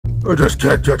I just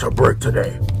can't catch a break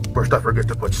today. First I forget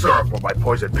to put syrup on my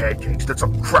poisoned pancakes, then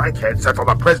some crackhead set all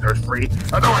the prisoners free,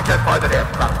 and now I can't find the damn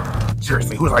crowd.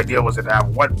 Seriously, whose idea was it to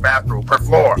have one bathroom per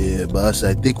floor? Yeah, boss,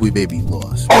 I think we may be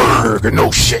lost. Arrgh,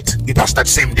 no shit. You passed that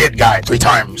same dead guy 3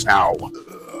 times now.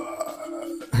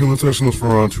 Hey, let's ask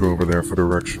Nosferatu over there for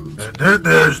directions. And then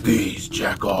there's these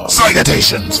jack-offs.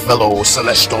 Salutations, fellow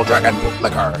celestial dragon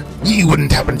bootlicker. Ye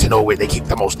wouldn't happen to know where they keep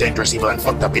the most dangerous, evil, and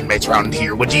fucked up inmates around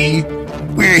here, would ye?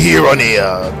 We're here on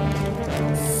a,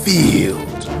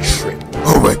 field trip.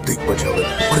 Alright, think, Magellan.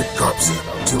 What did cops say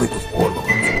about dealing with warlords?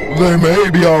 They may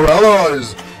be our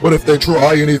allies, but if they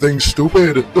try anything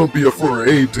stupid, don't be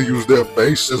afraid to use their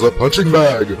face as a punching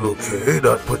bag. Okay,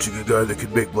 not punching a guy that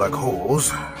can make black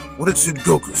holes. What did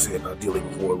Goku say about dealing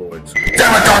with warlords? Damn it,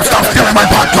 don't stop stealing my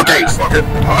pot cookies! Fucking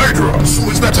Hydra! So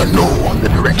is that a no on the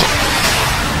direction?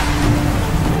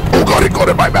 Oh god, it got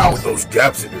in my mouth! With those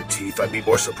gaps in your teeth, I'd be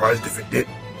more surprised if it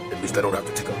didn't. At least I don't have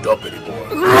to take a dump anymore.